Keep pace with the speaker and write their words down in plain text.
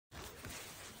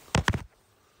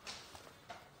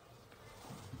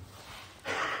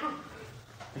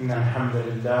إن الحمد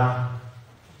لله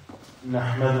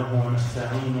نحمده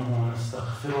ونستعينه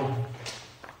ونستغفره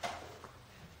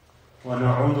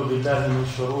ونعوذ بالله من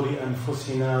شرور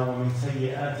أنفسنا ومن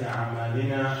سيئات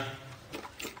أعمالنا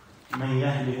من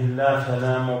يهده الله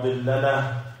فلا مضل له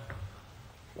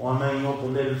ومن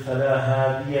يضلل فلا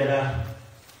هادي له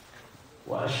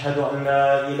وأشهد أن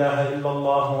لا إله إلا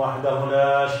الله وحده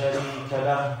لا شريك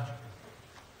له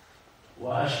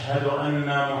وأشهد أن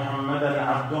محمدًا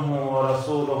عبده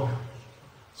ورسوله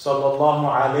صلى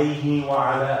الله عليه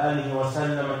وعلى آله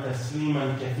وسلم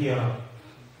تسليمًا كثيرا.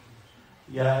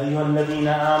 يا أيها الذين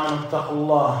آمنوا اتقوا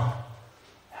الله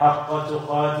حق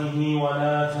تقاته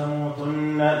ولا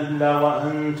تموتن إلا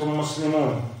وأنتم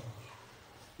مسلمون.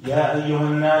 يا أيها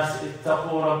الناس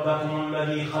اتقوا ربكم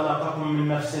الذي خلقكم من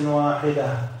نفس واحدة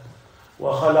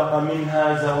وخلق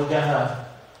منها زوجها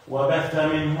وبث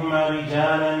منهما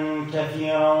رجالا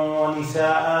كثيرا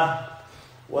ونساء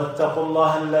واتقوا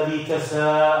الله الذي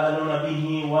تساءلون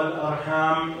به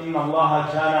والأرحام إن الله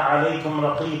كان عليكم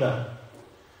رقيبا.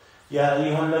 يا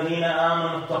أيها الذين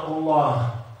آمنوا اتقوا الله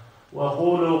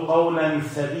وقولوا قولا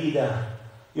سديدا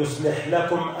يصلح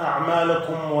لكم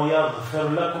أعمالكم ويغفر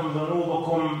لكم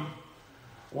ذنوبكم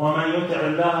ومن يطع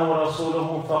الله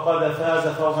ورسوله فقد فاز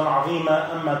فوزا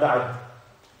عظيما. أما بعد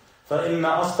فإن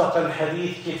أصدق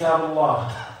الحديث كتاب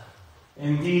الله.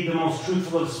 Indeed, the most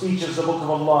truthful speech is the book of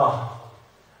Allah.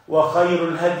 وخير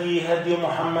الهدي هدي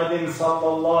محمد صلى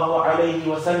الله عليه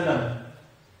وسلم.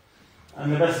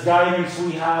 And the best guidance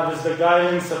we have is the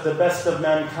guidance of the best of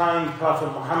mankind,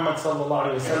 Prophet Muhammad صلى الله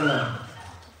عليه وسلم.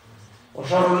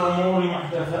 وشر الأمور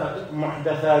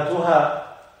محدثاتها.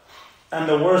 And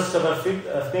the worst of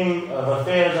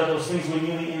affairs are those things we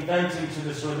newly invent into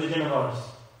this religion of ours.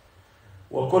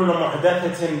 وَكُلُّ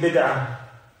مُحْدَثَةٍ بِدْعَةٍ.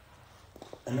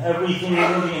 And everything we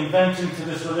really invent into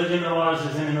this religion of ours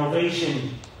is an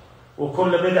innovation.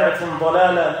 وَكُلُّ بِدْعَةٍ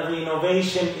ضَلَالَةٍ. And every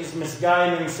innovation is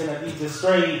misguidance and it leads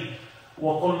astray.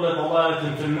 وَكُلُّ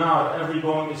ضَلَالَةٍ فِي النَّارِ. Every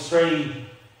going astray,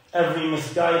 every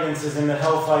misguidance is in the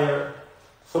hellfire.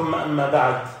 ثُمَّ أَمَّا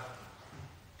بَعْدٍ.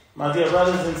 My dear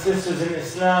brothers and sisters in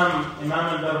Islam,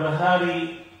 Imam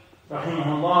al-Barbahari,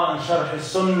 rahimahullah, in Sharh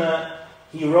al-Sunnah,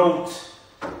 he wrote,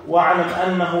 وَاعْلَمْ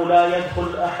أَنَّهُ لَا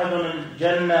يَدْخُلْ أَحَدٌ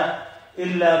الْجَنَّةِ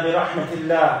إِلَّا بِرَحْمَةِ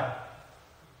اللَّهِ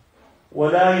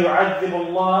وَلَا يُعَذِّبُ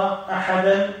اللَّهُ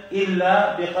أَحَدًا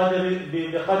إِلَّا بِقَدْرِ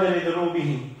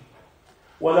ذُنُوبِهِ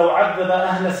وَلَوْ عَذَّبَ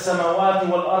أَهْلَ السَّمَوَاتِ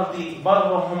وَالْأَرْضِ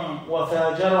بَرَّهُمْ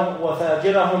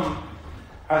وَفَاجِرَهُمْ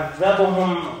عَذَّبَهُمْ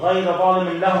غَيْرَ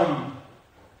ظَالِمٍ لَهُمْ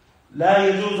لا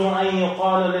يجوز أن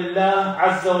يقال لله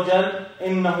عز وجل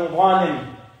إنه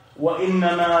ظالم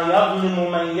وإنما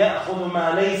يظلم من يأخذ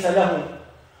ما ليس له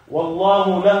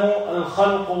والله له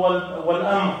الخلق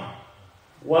والأمر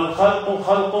والخلق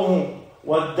خلقه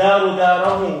والدار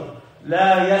داره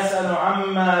لا يسأل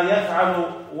عما يفعل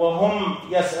وهم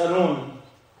يسألون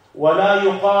ولا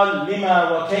يقال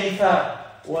لما وكيف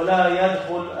ولا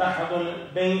يدخل أحد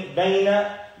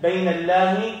بين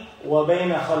الله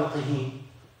وبين خلقه.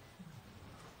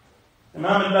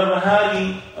 Imam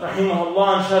al-Barbahari,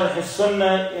 rahimahullah, in Sharh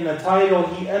al-Sunnah, in a title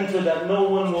he entered that no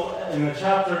one will, in a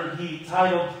chapter he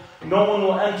titled, no one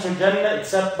will enter Jannah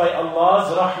except by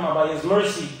Allah's rahmah, by His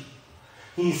mercy.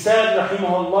 He said,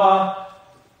 rahimahullah,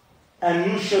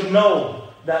 and you should know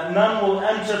that none will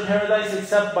enter paradise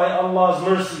except by Allah's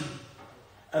mercy.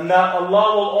 And that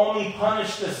Allah will only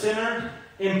punish the sinner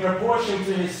in proportion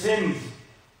to his sins.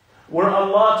 Were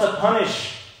Allah to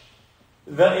punish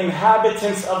the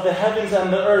inhabitants of the heavens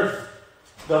and the earth,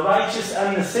 the righteous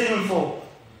and the sinful,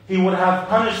 He would have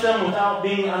punished them without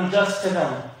being unjust to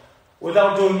them,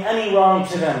 without doing any wrong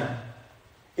to them.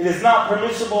 It is not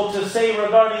permissible to say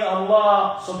regarding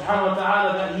Allah subhanahu wa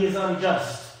ta'ala that He is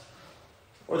unjust,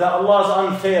 or that Allah is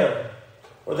unfair,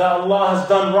 or that Allah has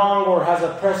done wrong or has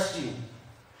oppressed you.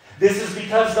 This is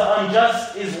because the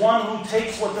unjust is one who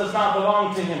takes what does not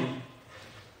belong to him.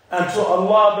 And to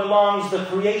Allah belongs the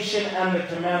creation and the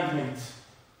commandment.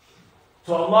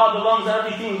 To Allah belongs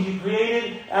everything He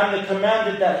created and the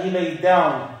commandment that He laid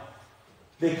down.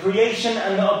 The creation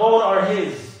and the abode are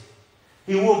His.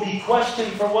 He will be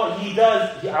questioned for what He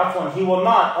does.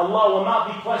 Allah will not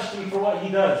be questioned for what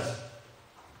He does.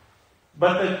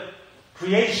 But the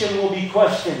creation will be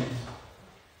questioned.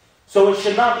 So it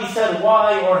should not be said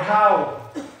why or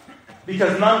how,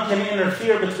 because none can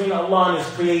interfere between Allah and His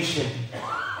creation.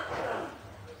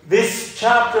 This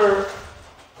chapter,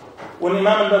 when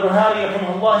Imam al-Barbahari,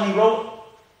 rahimahullah, he wrote,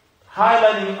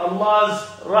 highlighting Allah's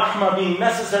rahmah being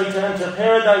necessary to enter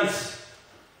paradise,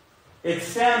 it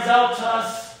stands out to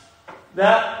us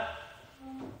that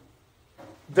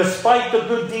despite the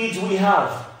good deeds we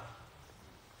have,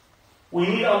 We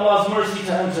need Allah's mercy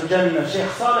to enter Jannah. Shaykh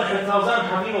Salih al-Fawzan,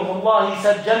 Habibullah, he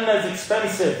said, Jannah is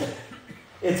expensive.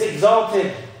 It's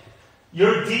exalted.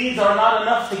 Your deeds are not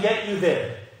enough to get you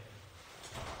there.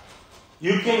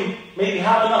 You can maybe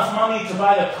have enough money to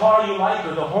buy the car you like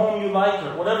or the home you like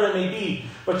or whatever it may be,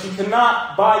 but you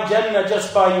cannot buy Jannah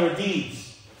just by your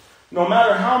deeds. No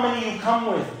matter how many you come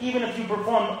with, even if you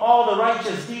performed all the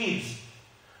righteous deeds,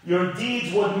 your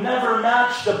deeds would never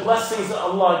match the blessings that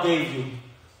Allah gave you.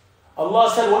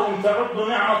 Allah said, وَإِن تَعُدُّ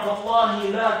نِعْمَةَ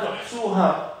اللَّهِ لَا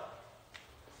تُحْصُوهَا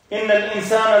إِنَّ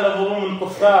الْإِنسَانَ لَظُلُومٌ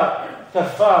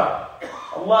كَفَّارٌ.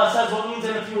 Allah says, what means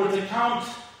that if you were to count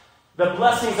the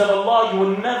blessings of Allah, you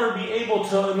would never be able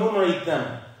to enumerate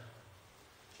them.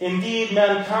 Indeed,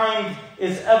 mankind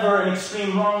is ever an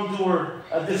extreme wrongdoer,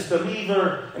 a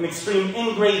disbeliever, an extreme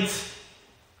ingrate,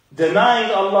 denying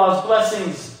Allah's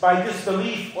blessings by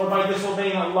disbelief or by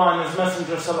disobeying Allah and His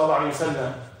Messenger sallallahu alaihi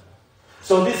wasallam.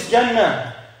 So this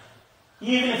Jannah,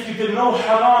 even if you did no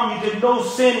haram, you did no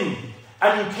sin,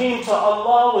 and you came to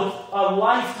Allah with a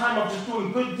lifetime of just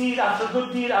doing good deed after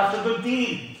good deed after good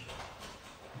deed,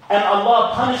 and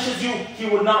Allah punishes you, He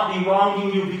would not be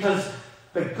wronging you, because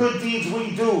the good deeds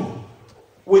we do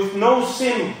with no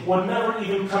sin would never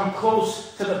even come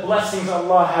close to the blessings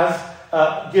Allah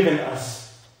has given us.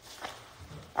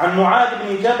 عن معاذ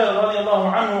بن جبل رضي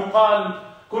الله عنه قال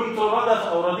كنت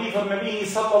رديف النبي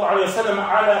صلى الله عليه وسلم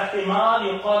على حمار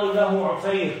يقال له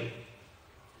عفير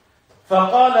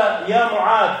فقال يا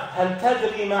معاذ هل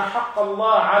تدري ما حق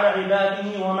الله على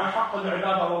عباده وما حق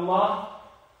العباد على الله؟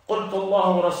 قلت الله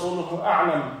ورسوله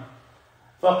أعلم.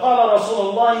 فقال رسول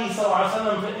الله صلى الله عليه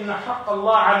وسلم فإن حق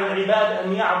الله على العباد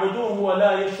أن يعبدوه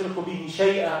ولا يشرك به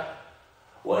شيئا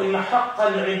وإن حق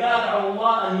العباد على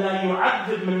الله أن لا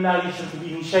يعذب من لا يشرك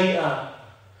به شيئا.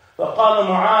 فقال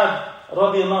معاذ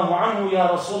رضي الله عنه يا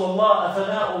رسول الله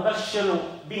أفلا أبشر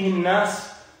به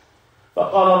الناس؟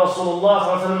 فقال رسول الله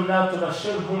صلى الله عليه وسلم لا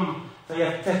تبشرهم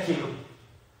فيتكلوا.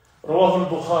 رواه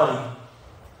البخاري.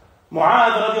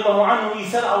 Mu'adh radiallahu anhu, he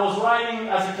said, I was riding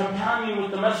as a companion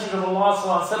with the Messenger of Allah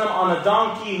sallallahu alaihi wasallam on a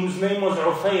donkey whose name was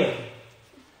Ufayr.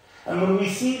 And when we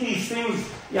see these things,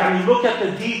 look at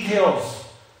the details,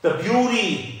 the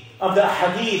beauty of the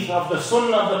hadith, of the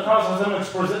sunnah of the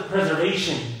Prophet's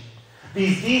preservation.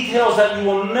 These details that you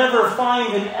will never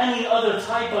find in any other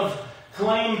type of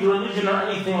claimed religion or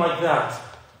anything like that.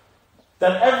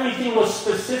 That everything was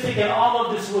specific and all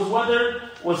of this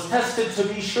was tested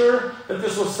to be sure that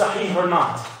this was sahih or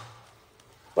not.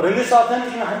 But in this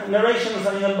authentic narration,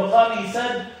 Sahih al-Bukhari, he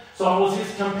said, so I was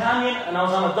his companion and I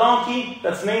was on a donkey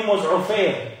that's name was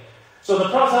Ufayr. So the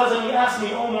Prophet he asked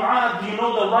me, O Mu'adh, do you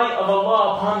know the right of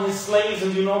Allah upon His slaves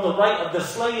and do you know the right of the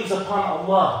slaves upon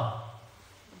Allah?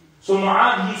 So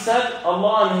Mu'adh, he said,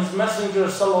 Allah and His Messenger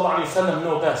sallallahu alaihi wasallam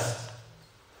know best.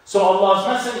 So Allah's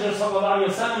Messenger sallallahu alaihi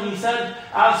wasallam, he said,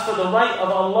 as for the right of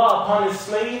Allah upon His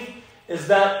slave, is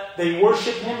that they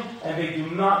worship Him and they do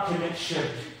not commit shirk.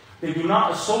 They do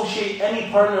not associate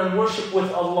any partner in worship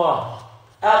with Allah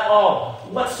at all,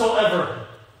 whatsoever.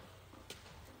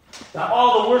 That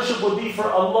all the worship would be for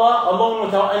Allah alone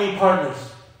without any partners.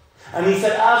 And he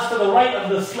said, as for the right of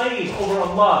the slave over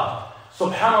Allah,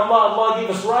 subhanAllah, Allah gave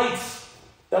us rights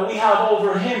that we have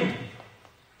over Him.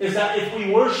 Is that if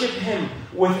we worship Him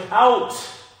without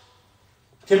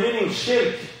committing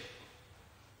shirk,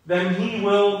 then He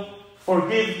will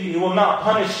forgive you. He will not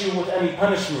punish you with any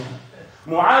punishment.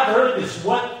 Mu'adh heard this.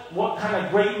 What kind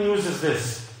of great news is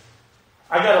this?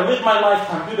 I got to live my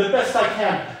lifetime, do the best I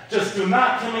can. Just do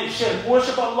not commit shirk.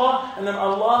 Worship Allah, and then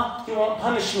Allah, He won't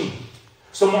punish me.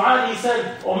 So Mu'adh, he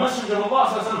said, O Messenger of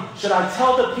Allah, should I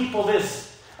tell the people this?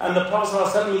 And the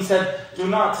Prophet he said, do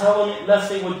not tell them it,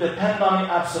 lest they would depend on it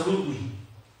absolutely.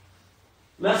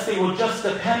 Lest they would just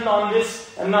depend on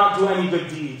this and not do any good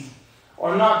deeds.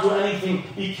 Or not do anything,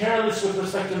 be careless with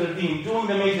respect to their deen, doing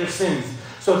the major sins.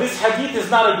 So this hadith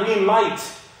is not a green light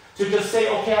to just say,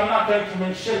 okay, I'm not going to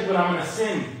commit shirk, but I'm going to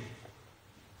sin.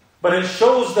 But it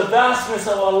shows the vastness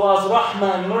of Allah's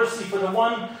rahmah and mercy for the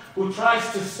one who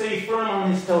tries to stay firm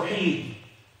on his tawheed.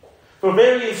 For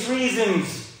various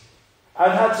reasons,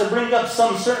 I've had to bring up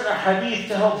some certain hadith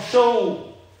to help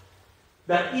show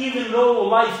that even though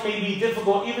life may be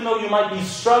difficult, even though you might be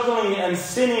struggling and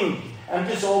sinning and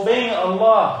disobeying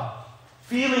Allah,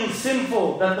 feeling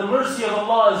sinful, that the mercy of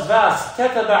Allah is vast.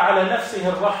 كَتَبَ عَلَى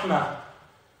نَفْسِهِ الرَّحْمَةِ.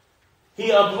 He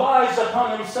obliged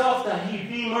upon Himself that He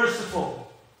be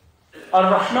merciful.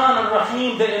 Ar-Rahman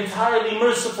Ar-Rahim, the entirely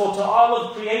merciful to all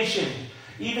of creation.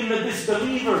 Even the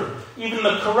disbeliever, even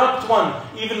the corrupt one,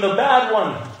 even the bad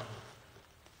one.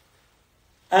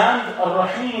 And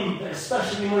Ar-Rahim,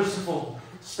 especially merciful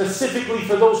specifically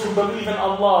for those who believe in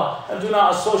Allah and do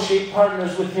not associate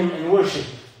partners with Him in worship.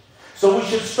 So we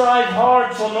should strive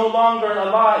hard till we're no longer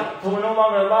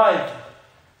alive,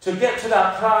 to get to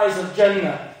that prize of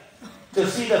Jannah, to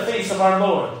see the face of our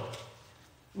Lord.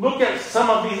 Look at some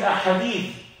of these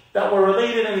ahadith that were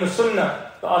related in the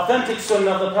Sunnah, the authentic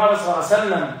Sunnah of the Prophet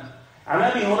ﷺ. عن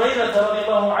أبي هريرة رضي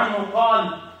الله عنه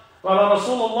قال قال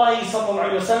رسول الله صلى الله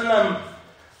عليه وسلم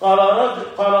قال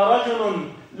رجل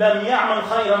لم يعمل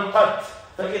خيرا قط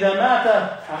فإذا مات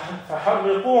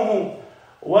فحرقوه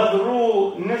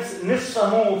واذروا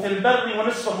نصفه في البر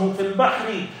ونصفه في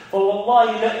البحر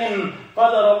فوالله لئن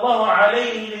قدر الله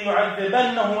عليه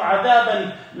ليعذبنه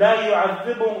عذابا لا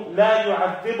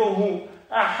يعذبه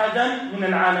أحدا من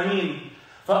العالمين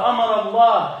فأمر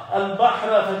الله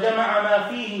البحر فجمع ما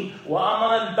فيه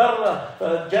وأمر البر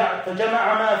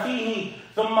فجمع ما فيه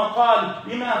ثم قال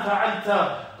لما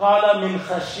فعلت قال من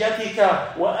خشيتك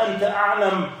وأنت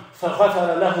أعلم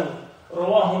فغفر له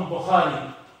رواه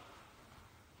البخاري.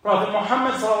 Prophet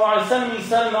Muhammad ﷺ, he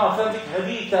said in the authentic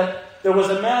hadith that there was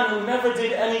a man who never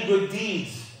did any good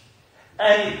deeds.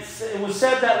 And it was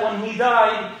said that when he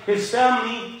died, his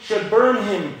family should burn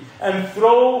him and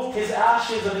throw his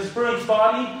ashes of his burnt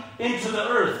body into the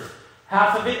earth,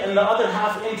 half of it and the other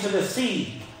half into the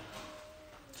sea.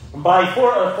 For by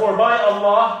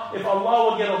Allah, if Allah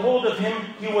would get a hold of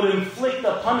him, He would inflict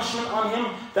a punishment on him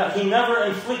that He never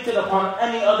inflicted upon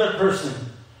any other person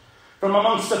from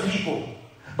amongst the people.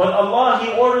 But Allah,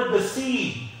 He ordered the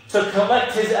sea to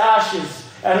collect his ashes,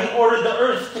 and He ordered the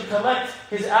earth to collect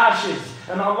his ashes.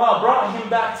 And Allah brought him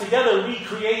back together,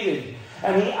 recreated.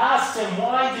 And He asked him,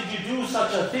 why did you do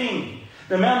such a thing?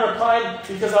 The man replied,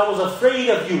 because I was afraid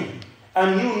of you.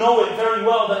 And you know it very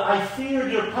well that I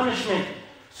feared your punishment.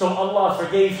 So Allah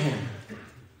forgave him.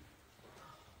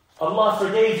 Allah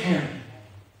forgave him.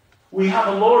 We have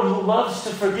a Lord who loves to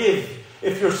forgive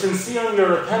if you're sincere in your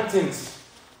repentance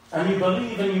and you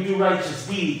believe and you do righteous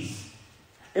deeds.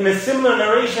 In a similar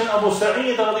narration, Abu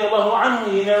Sa'id radiallahu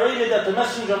anhu, he narrated that the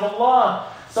Messenger of Allah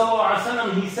sallallahu alaihi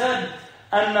wasallam, he said,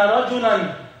 أن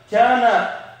رجلا كان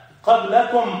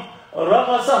قبلكم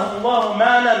رغصه الله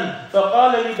مالا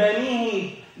فقال لبنيه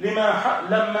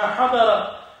لما حضر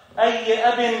أي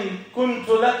أب كنت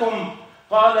لكم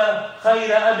قال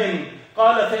خير أب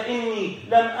قال فإني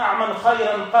لم أعمل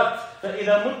خيرا قط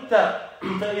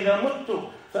فإذا مت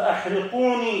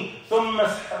فأحرقوني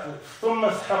ثم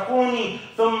اسحقوني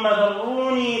ثم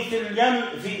ذروني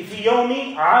في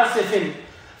يوم عاسف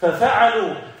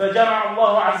ففعلوا فجمع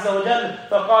الله عز وجل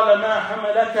فقال ما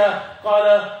حملك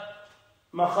قال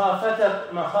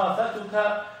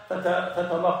مخافتك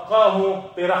فتلقاه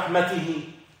برحمته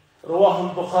رواه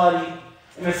البخاري.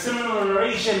 In a similar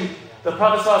narration, the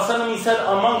Prophet ﷺ, he said,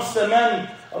 amongst the men,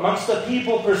 amongst the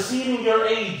people preceding your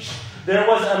age, there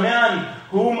was a man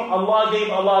whom Allah gave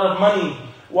a lot of money.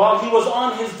 While he was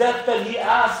on his deathbed, he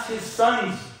asked his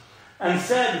sons and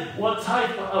said, what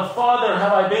type of father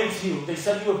have I been to you? They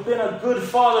said, you have been a good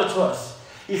father to us.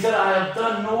 He said, I have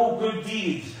done no good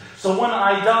deeds. So when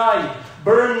I die,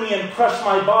 burn me and crush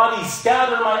my body,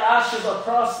 scatter my ashes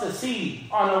across the sea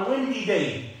on a windy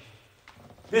day.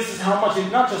 This is how much,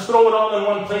 not just throw it all in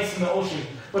one place in the ocean,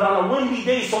 but on a windy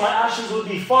day so my ashes would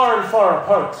be far and far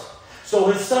apart.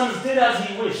 So his sons did as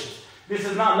he wished. This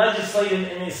is not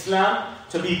legislated in Islam,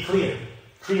 to be clear.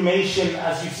 Cremation,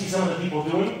 as you see some of the people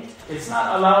doing, it's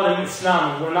not allowed in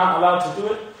Islam. We're not allowed to do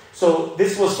it. So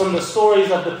this was from the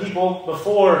stories of the people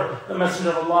before the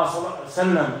Messenger of Allah.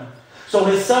 So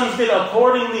his sons did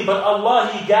accordingly, but Allah,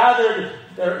 He gathered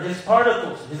his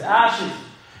particles, his ashes,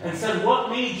 and said, what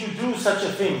made you do such a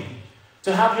thing?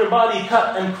 To have your body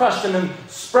cut and crushed and then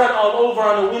spread all over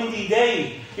on a windy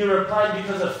day? He replied,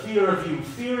 because of fear of you,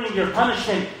 fearing your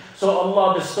punishment. So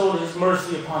Allah bestowed His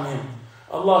mercy upon him.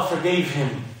 Allah forgave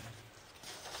him.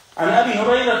 عن أبي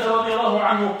هريرة رضي الله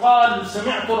عنه قال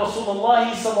سمعت رسول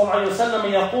الله صلى الله عليه وسلم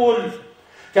يقول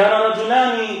كان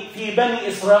رجلان في بني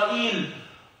إسرائيل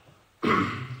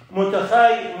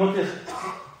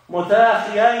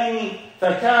متاخيين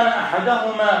فكان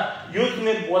أحدهما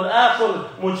يذنب والآخر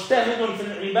مجتهد في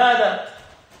العبادة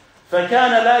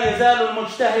فكان لا يزال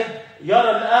المجتهد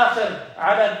يرى الآخر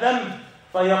على الذنب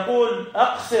فيقول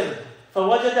أقصر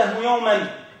فوجده يوما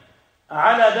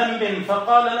على ذنب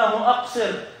فقال له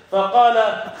أقصر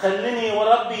فقال خلني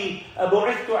وربي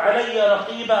أبعثت علي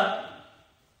رقيبا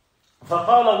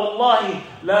فقال والله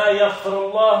لا يغفر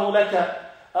الله لك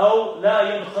أو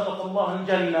لا يدخلك الله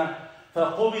الجنة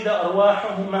فقبض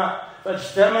أرواحهما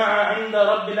فاجتمع عند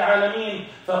رب العالمين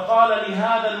فقال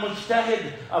لهذا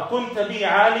المجتهد أكنت بي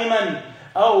عالما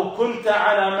أو كنت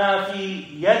على ما في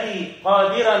يدي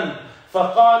قادرا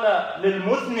فقال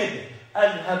للمذنب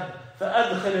اذهب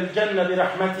فادخل الجنة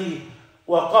برحمتي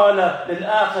وقال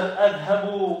للآخر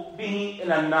اذهبوا به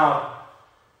إلى النار.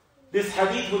 This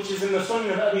hadith, which is in the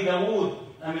Sunnah of Abi Dawood,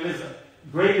 and it is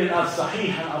graded as sahih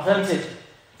and authentic,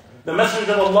 the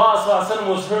Messenger of Allah ﷺ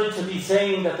was heard to be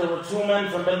saying that there were two men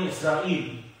from Bani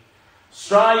Israel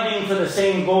striving for the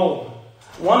same goal.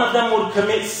 One of them would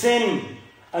commit sin,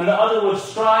 and the other would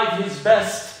strive his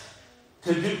best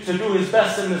to do his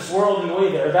best in this world in the way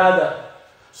of ibadah.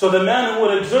 So the man who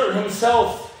would exert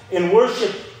himself in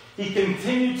worship, he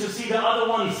continued to see the other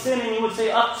one sin, and he would say,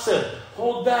 "Aqsir,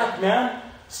 hold back, man.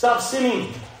 Stop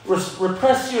sinning.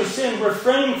 Repress your sin.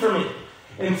 Refrain from it."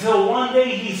 Until one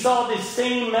day he saw this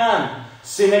same man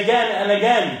sin again and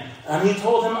again, and he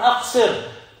told him, "Aqsir,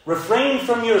 refrain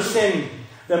from your sin."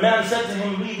 The man said to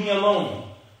him, "Leave me alone.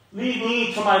 Leave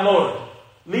me to my Lord.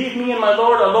 Leave me and my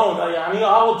Lord alone.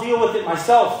 I will deal with it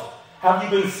myself. Have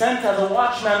you been sent as a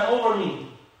watchman over me?"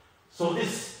 So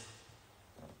this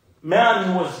man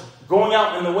who was going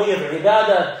out in the way of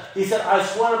ibadah, he said, "I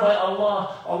swear by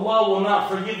Allah, Allah will not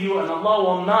forgive you and Allah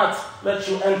will not let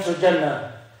you enter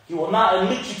Jannah. He will not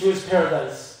admit you to His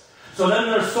paradise." So then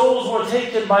their souls were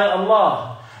taken by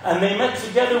Allah, and they met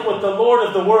together with the Lord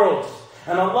of the worlds.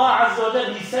 And Allah Azza wa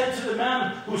Jalla, He said to the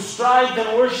man who strived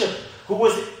in worship, who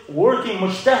was working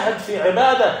mujtahid fi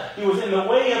ibadah, he was in the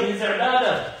way of his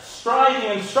ibadah,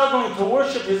 striving and struggling to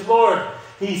worship his Lord.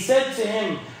 He said to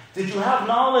him, "Did you have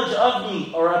knowledge of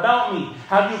me or about me?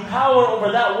 Have you power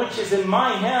over that which is in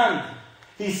my hand?"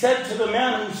 He said to the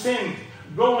man who sinned,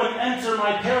 "Go and enter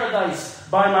my paradise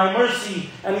by my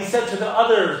mercy." And he said to the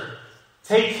other,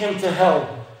 "Take him to hell."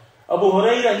 Abu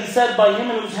Hurairah, he said, "By him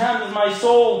in whose hand is my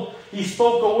soul, he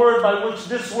spoke a word by which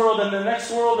this world and the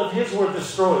next world of his were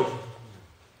destroyed."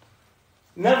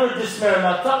 Never despair.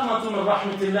 لَا تَقْنَطُوا مِنْ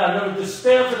رَحْمَةِ اللَّهِ. Never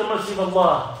despair for the mercy of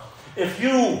Allah. If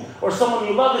you or someone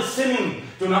you love is sinning,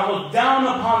 do not look down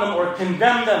upon them or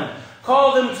condemn them.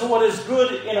 Call them to what is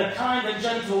good in a kind and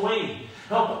gentle way.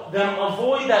 Help them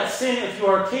avoid that sin if you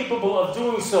are capable of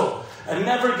doing so. And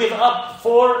never give up,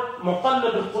 for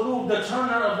muqallib al-qulub, the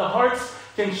turner of the hearts,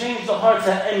 can change the hearts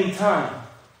at any time.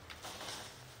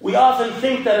 We often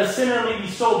think that a sinner may be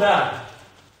so bad,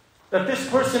 that this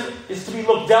person is to be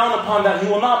looked down upon, that he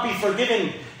will not be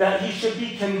forgiven, that he should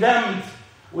be condemned.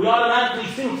 We automatically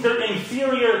think they're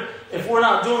inferior if we're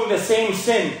not doing the same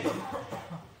sin.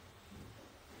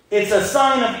 It's a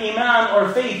sign of iman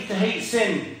or faith to hate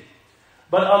sin.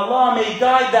 But Allah may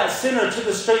guide that sinner to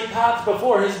the straight path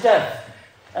before his death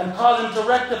and cause him to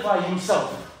rectify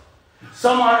himself.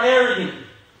 Some are arrogant.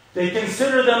 They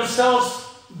consider themselves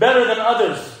better than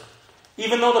others.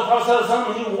 Even though the Prophet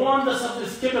ﷺ, he warned us of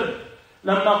this kibr.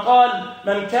 لما قال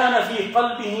من كان في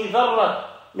قلبه ذرة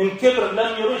من كبر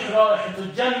لم يرح رائحة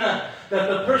الجنة, that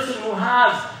the person who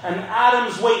has an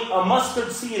atom's weight, a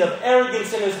mustard seed of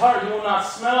arrogance in his heart, he will not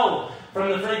smell from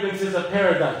the fragrances of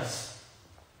paradise.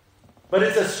 But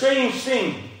it's a strange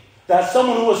thing that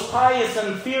someone who was pious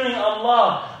and fearing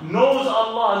Allah,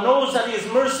 knows that He is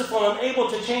merciful and able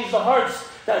to change the hearts,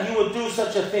 that he would do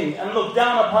such a thing and look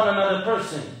down upon another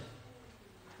person.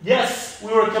 Yes,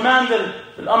 we were commanded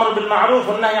al-amr bil-ma'ruf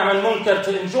wal-nahy 'anil munkar,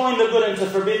 to enjoin the good and to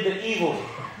forbid the evil.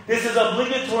 This is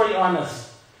obligatory on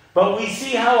us. But we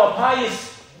see how a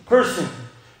pious person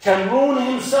can ruin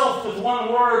himself with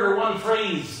one word or one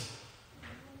phrase,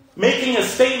 making a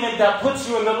statement that puts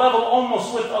you in the level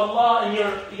almost with Allah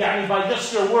and by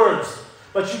just your words,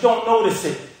 but you don't notice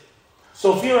it.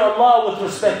 So fear Allah with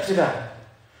respect to that.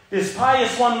 This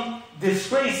pious one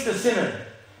disgraced the sinner.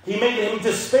 He made him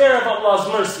despair of Allah's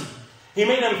mercy. He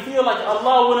made him feel like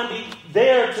Allah wouldn't be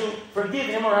there to forgive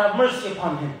him or have mercy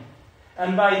upon him.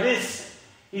 And by this,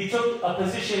 he took a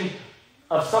position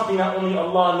of something that only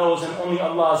Allah knows and only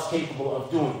Allah is capable of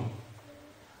doing.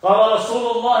 قال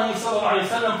رسول الله صلى الله عليه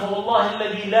وسلم فوالله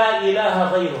الذي لا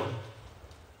إله غيره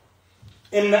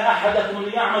إن أحدكم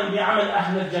ليعمل بعمل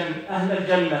أهل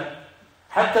الجنة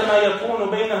حتى ما يكون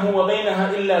بينه وبينها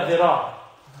إلا ذراع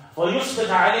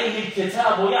فيسبق عليه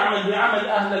الكتاب ويعمل بعمل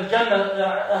أهل الجنة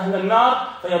أهل النار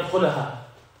فيدخلها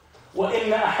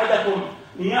وإن أحدكم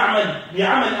ليعمل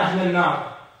بعمل أهل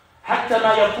النار حتى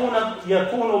ما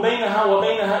يكون بينها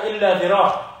وبينها إلا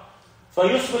ذراع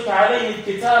فيسبق عليه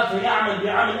الكتاب فيعمل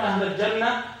بعمل أهل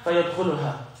الجنة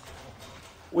فيدخلها.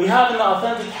 We have in the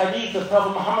authentic hadith of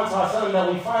Prophet Muhammad ﷺ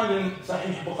that we find in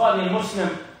Sahih Bukhari and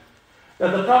Muslim,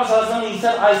 that the Prophet ﷺ, he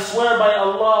said, "I swear by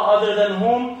Allah other than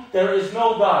whom there is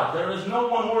no God, there is no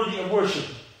one worthy of worship.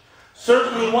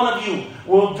 Certainly one of you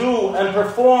will do and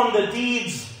perform the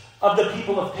deeds of the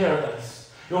people of paradise."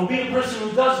 There will be a person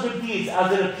who does good deeds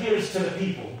as it appears to the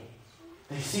people.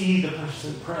 They see the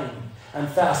person praying and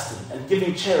fasting and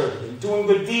giving charity and doing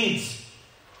good deeds.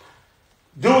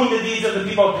 Doing the deeds of the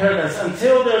people of paradise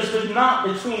until there's not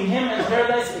between him and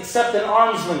paradise except an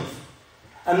arm's length.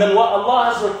 And then what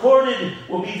Allah has recorded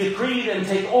will be decreed and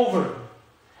take over.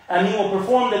 And he will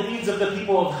perform the deeds of the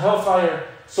people of hellfire,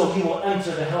 so he will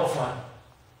enter the hellfire.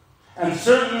 And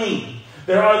certainly,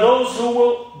 there are those who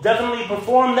will definitely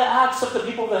perform the acts of the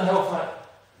people of the hellfire.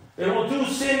 They will do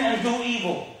sin and do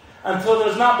evil until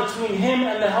there's not between him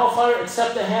and the hellfire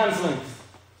except a hand's length,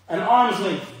 an arm's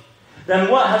length. Then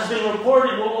what has been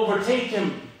recorded will overtake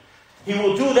him. He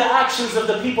will do the actions of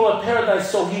the people of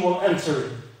paradise, so he will enter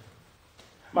it.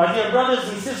 My dear brothers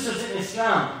and sisters in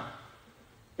Islam,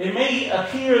 it may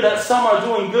appear that some are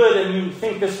doing good and you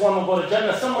think this one will go to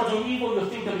Jannah. Some are doing evil, you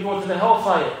think they'll be going to the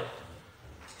hellfire.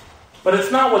 But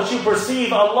it's not what you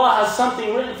perceive. Allah has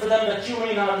something written for them that you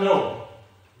may not know.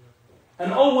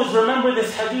 And always remember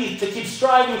this hadith to keep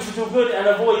striving to do good and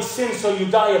avoid sin so you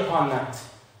die upon that.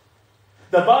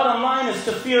 The bottom line is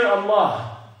to fear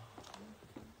Allah.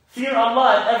 Fear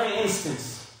Allah at every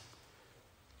instance.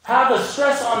 Have a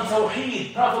stress on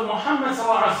Tawheed. Prophet Muhammad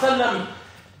ﷺ,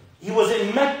 he was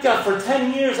in Mecca for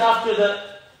 10 years after the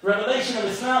revelation of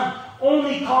Islam,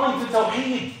 only calling to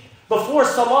Tawheed before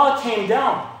Salah came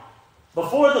down.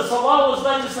 Before the Salah was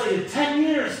legislated, 10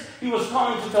 years he was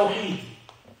calling to Tawheed.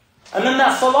 And then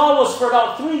that Salah was for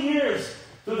about 3 years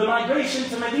through the migration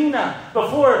to Medina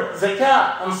before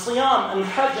Zakat and Siyam and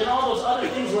Hajj and all those other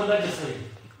things were legislated.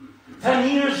 10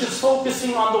 years just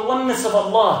focusing on the oneness of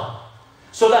Allah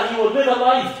so that he would live a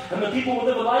life and the people would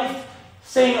live a life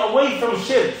staying away from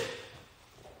shirk.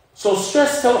 So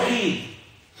stress Tawheed.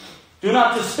 Do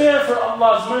not despair for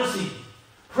Allah's mercy.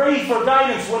 Pray for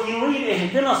guidance when you read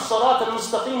Ihdina as-salat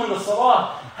al-mustaqim in the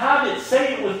Salah. Have it,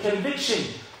 say it with conviction,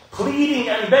 pleading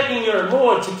and begging your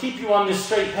Lord to keep you on this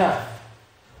straight path.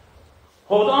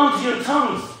 Hold on to your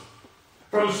tongues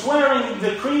from swearing and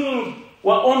decreeing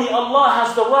what only Allah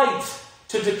has the right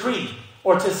to decree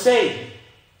or to say.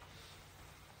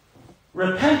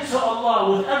 Repent to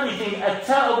Allah with everything.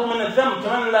 التائب من الذنب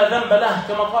كمن لا ذنب له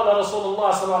كما قال رسول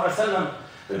الله صلى الله عليه وسلم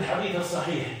في الحديث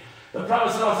الصحيح. The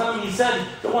Prophet صلى الله عليه وسلم, he said,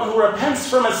 the one who repents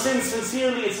from a sin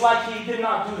sincerely, it's like he did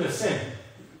not do the sin.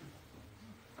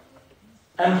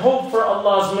 And hope for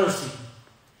Allah's mercy.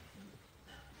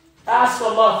 Ask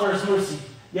Allah for His mercy,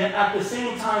 yet at the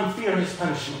same time fear His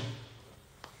punishment.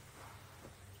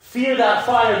 Fear that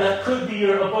fire that could be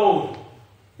your abode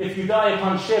if you die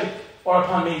upon shirk or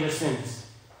upon major sins.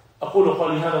 أقول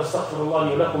قولي هذا واستغفر الله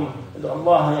لي ولكم ادعوا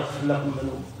الله يغفر لكم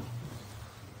ذنوبكم.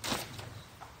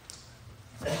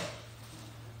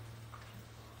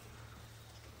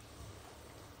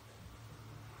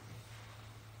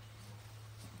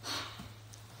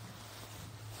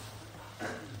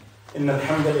 إن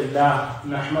الحمد لله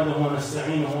نحمده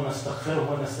ونستعينه ونستغفره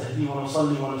ونستهديه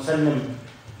ونصلي ونسلم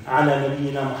على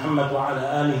نبينا محمد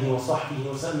وعلى آله وصحبه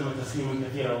وسلم تسليما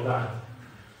كثيرا وبعد.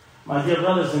 My dear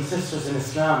brothers and sisters in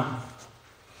Islam,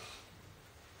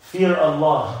 fear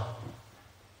Allah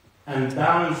and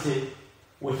balance it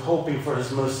with hoping for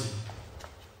His mercy.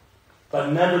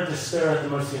 But never despair at the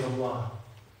mercy of Allah.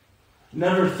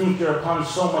 Never think you're upon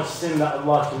so much sin that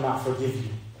Allah cannot forgive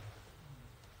you,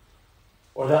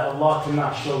 or that Allah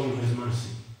cannot show you His mercy.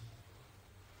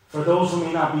 For those who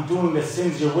may not be doing the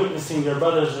sins you're witnessing your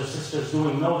brothers or sisters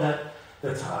doing, know that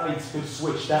the tides could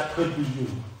switch. That could be you.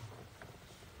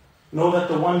 Know that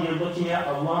the one you're looking at,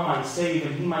 Allah might save,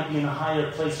 and he might be in a higher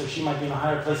place, or she might be in a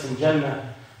higher place in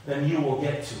Jannah than you will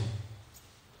get to.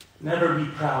 Never be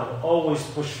proud. Always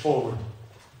push forward.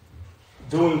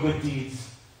 Doing good deeds.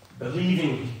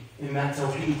 Believing in that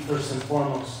Tawheed first and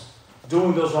foremost.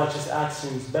 Doing those righteous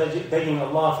actions. Begging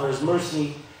Allah for His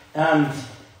mercy and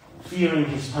fearing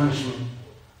His punishment.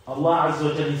 Allah Azza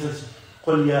wa Jalla says,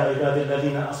 قُلْ يَا عِبَادِ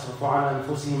الَّذِينَ أَسْرَفُوا عَلَى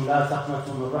أَنفُسِهِمْ لَا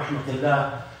تَقْنَطُوا مِنْ رَحْمَةِ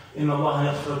اللَّهِ إِنَّ اللَّهَ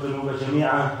يَغْفِرُ الذُّنُوبَ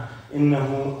جَمِيعًا إِنَّهُ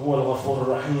هُوَ الْغَفُورُ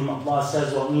الرَّحِيمُ. Allah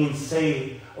says, what means,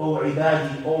 say, O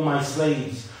ibadi, O my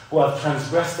slaves, who have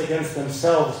transgressed against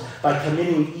themselves by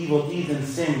committing evil deeds and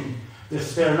sin,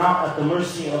 despair not at the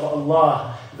mercy of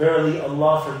Allah. Verily,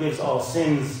 Allah forgives all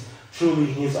sins. Truly,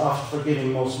 He is oft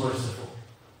forgiving, most merciful.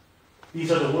 These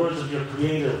are the words of your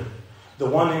Creator, the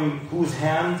one in whose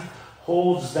hand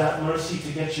holds that mercy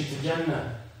to get you to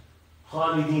Jannah.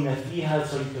 خالدين فيها,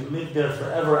 so you can live there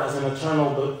forever as an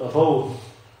eternal abode.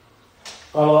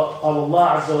 قال الله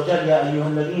عز وجل يا أيها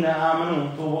الذين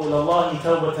آمنوا توبوا إلى الله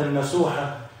توبة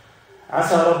نصوحا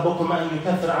عسى ربكم أن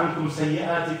يكفر عنكم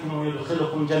سيئاتكم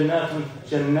ويدخلكم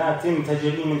جنات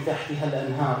تجري من تحتها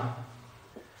الأنهار.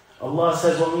 Allah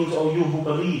says, what means, O you who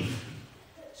believe.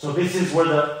 So this is where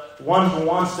one who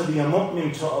wants to be a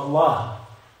mu'min to Allah,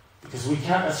 because we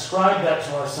can't ascribe that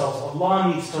to ourselves.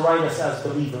 Allah needs to write us as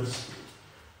believers.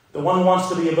 The one who wants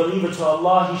to be a believer to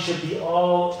Allah, he should be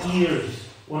all ears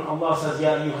when Allah says,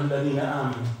 Ya ayyuhal ladhina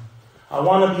amanu. I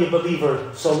want to be a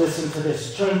believer, so listen to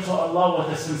this. Turn to Allah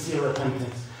with a sincere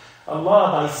repentance.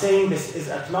 Allah, by saying this, is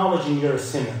acknowledging you're a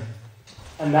sinner.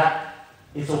 And that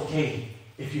is okay.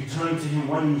 If you turn to Him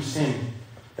when you sin,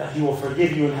 that He will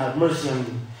forgive you and have mercy on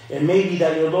you. It may be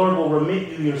that your Lord will remit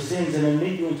you your sins and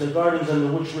admit you into gardens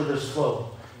under which rivers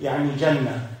flow. يعني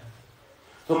Jannah.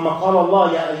 ثم قال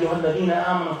الله يا أيها الذين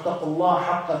آمنوا اتقوا الله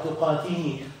حق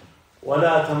تقاته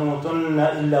ولا تموتن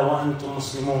إلا وأنتم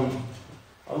مسلمون.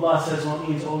 Allah says what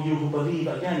means, oh you who believe,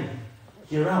 again,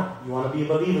 hear out. You want to be a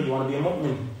believer, you want to be a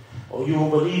mu'min. Oh you who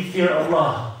believe, fear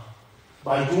Allah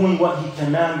by doing what He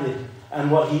commanded and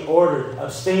what He ordered,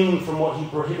 abstaining from what He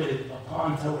prohibited,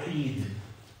 upon Tawheed.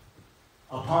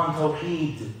 Upon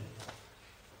Tawheed.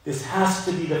 This has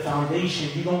to be the foundation.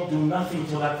 You don't do nothing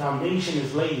till that foundation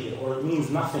is laid, or it means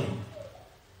nothing.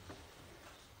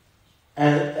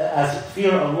 And as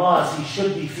fear Allah as He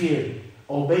should be feared,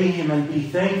 obey Him and be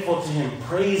thankful to Him,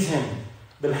 praise Him,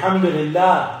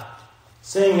 bilhamdulillah,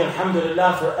 saying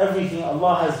alhamdulillah for everything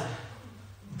Allah has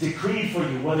decreed for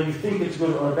you, whether you think it's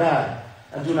good or bad,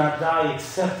 and do not die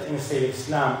except in a state of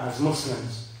Islam as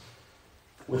Muslims,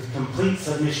 with complete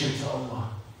submission to Allah.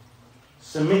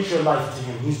 Submit your life to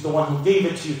Him. He's the one who gave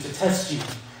it to you to test you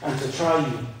and to try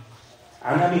you.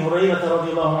 عن أبي هريرة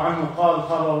رضي الله عنه قال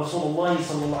قال رسول الله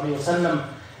صلى الله عليه وسلم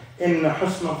إن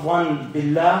حسن الظن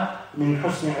بالله من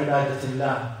حسن عبادة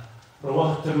الله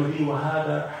رواه الترمذي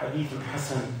وهذا حديث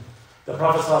حسن. The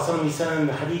Prophet ﷺ, he said in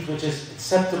the hadith which is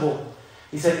acceptable,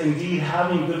 he said, indeed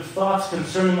having good thoughts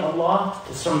concerning Allah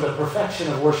is from the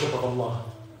perfection of worship of Allah.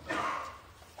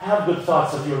 Have good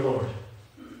thoughts of your Lord.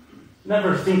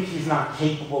 Never think He's not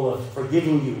capable of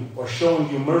forgiving you or showing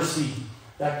you mercy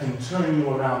that can turn you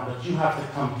around, but you have to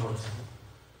come towards Him.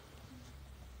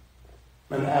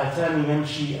 من آتاني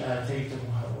يمشي آتيته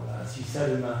هرولا. As He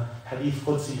said in the Hadith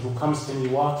Qudsi, who comes to me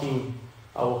walking,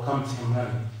 I will come to him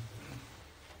running.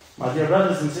 My dear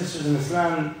brothers and sisters in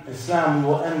Islam, we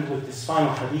will end with this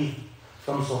final hadith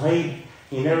from Suhaib.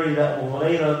 He narrated that Abu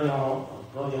Hurairah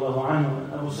radiallahu anhu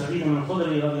and Abu Sa'id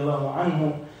al-Khudri radiallahu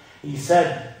anhu, he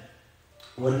said,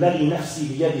 والذي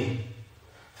نفسي بيده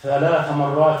 3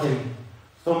 مرات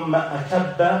ثم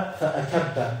أكب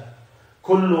فأكب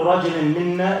كل رجل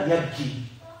منا يبكي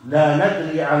لا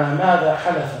ندري على ماذا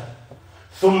حلف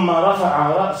ثم رفع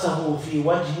رأسه في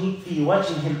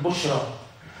وجهه البشرى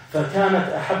فكانت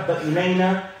أحب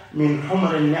إلينا من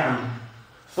حمر النعم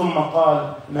ثم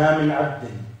قال ما من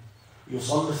عبد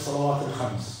يصلي الصلوات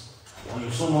الخمس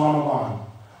ويصوم رمضان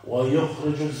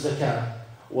ويخرج الزكاة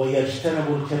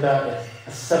ويجتنب الكبائر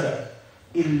السبع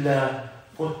إلا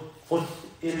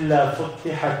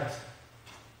فتحت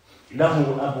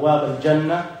له أبواب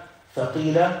الجنة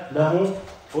فقيل له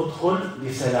ادخل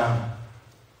بسلام.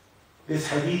 This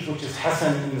hadith, which is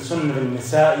Hasan in the Sunnah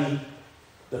al-Nisa'i,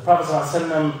 the Prophet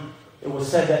ﷺ, it was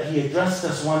said that he addressed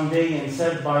us one day and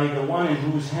said, by the one in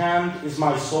whose hand is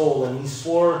my soul, and he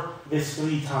swore this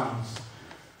 3 times.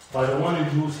 By the one in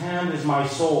whose hand is my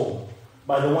soul.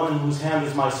 By the one in whose hand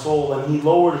is my soul. And he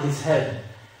lowered his head.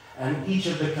 And each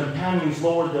of the companions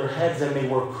lowered their heads and they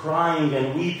were crying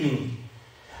and weeping.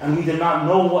 And we did not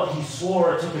know what he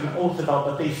swore or took an oath about,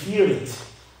 but they feared it.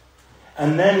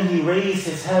 And then he raised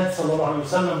his head, sallallahu alaihi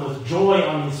wasallam, with joy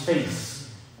on his face.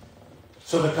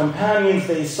 So the companions,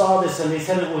 they saw this and they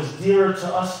said it was dearer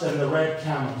to us than the red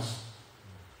camels.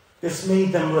 This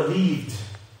made them relieved,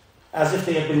 as if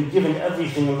they had been given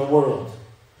everything in the world.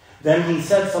 Then he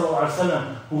said, sallallahu alaihi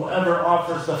wasallam, whoever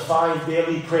offers the 5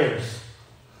 daily prayers,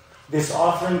 this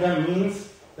offering them means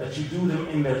that you do them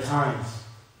in their times,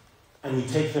 and you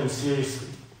take them seriously,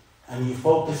 and you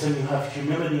focus and you have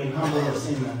humility and humbleness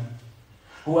in them.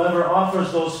 Whoever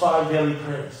offers those 5 daily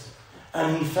prayers,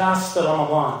 and he fasts the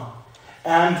Ramadan,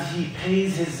 and he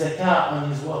pays his zakat on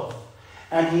his wealth,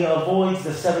 and he avoids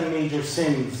the 7 major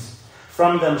sins,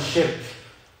 from them shirk,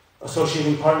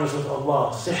 associating partners with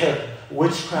Allah, sihr,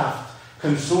 witchcraft,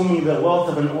 consuming the wealth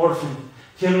of an orphan,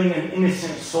 killing an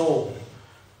innocent soul,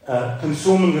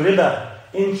 consuming riba,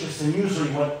 interest and usury,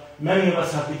 what many of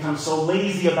us have become so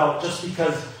lazy about just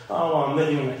because, oh, I'm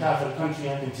living in a Kafir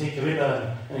country, I can take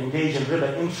riba and engage in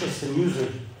riba, interest and usury.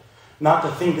 Not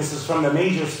to think this is from the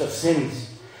majorest of sins.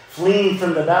 Fleeing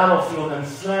from the battlefield and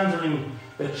slandering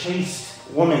the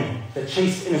chaste woman, the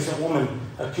chaste innocent woman,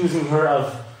 accusing her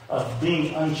of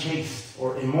being unchaste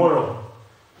or immoral.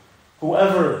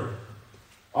 Whoever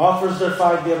offers their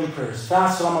 5 daily prayers,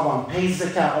 fasts Ramadan, pays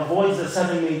zakat, avoids the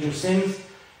 7 major sins,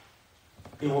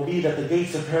 it will be that the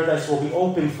gates of paradise will be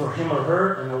open for him or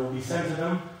her, and it will be sent to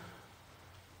them,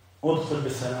 Udkhul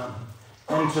bisalam.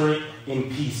 Enter it in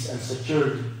peace and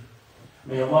security.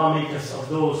 May Allah make us of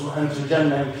those who enter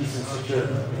Jannah in peace and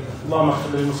security. اللهم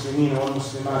اغفر للمسلمين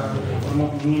والمسلمات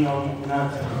والمؤمنين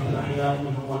والمؤمنات الأحياء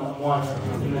منهم والأموات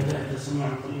إنك أنت السميع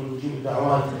القريب مجيب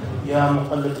الدعوات. يا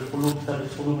مقلب القلوب ثبت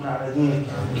قلوبنا على دينك.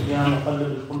 يا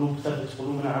مقلب القلوب ثبت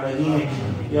قلوبنا على دينك.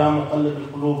 يا مقلب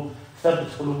القلوب ثبت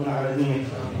قلوبنا على دينك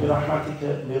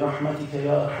برحمتك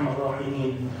يا أرحم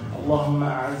الراحمين. اللهم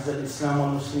أعز الإسلام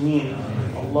والمسلمين.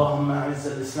 اللهم أعز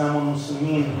الإسلام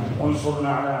والمسلمين وانصرنا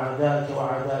على أعدائك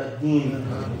وأعداء الدين.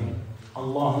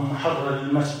 اللهم حرر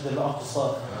المسجد الأقصى.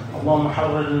 اللهم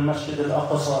حرر المسجد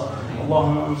الأقصى.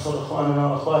 اللهم انصر إخواننا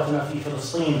وأخواتنا في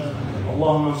فلسطين.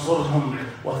 اللهم انصرهم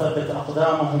وثبت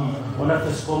أقدامهم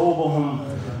ونفس كروبهم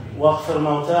واغفر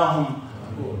موتاهم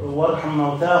وارحم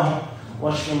موتاهم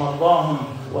واشف مرضاهم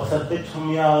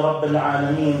وثبتهم يا رب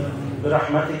العالمين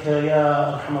برحمتك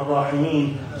يا أرحم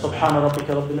الراحمين. سبحان ربك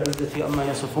رب العزة عما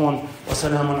يصفون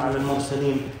وسلام على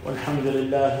المرسلين والحمد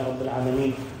لله رب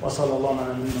العالمين. وصلى الله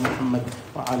على نبينا محمد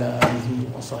وعلى آله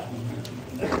وصحبه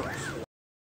أجمعين.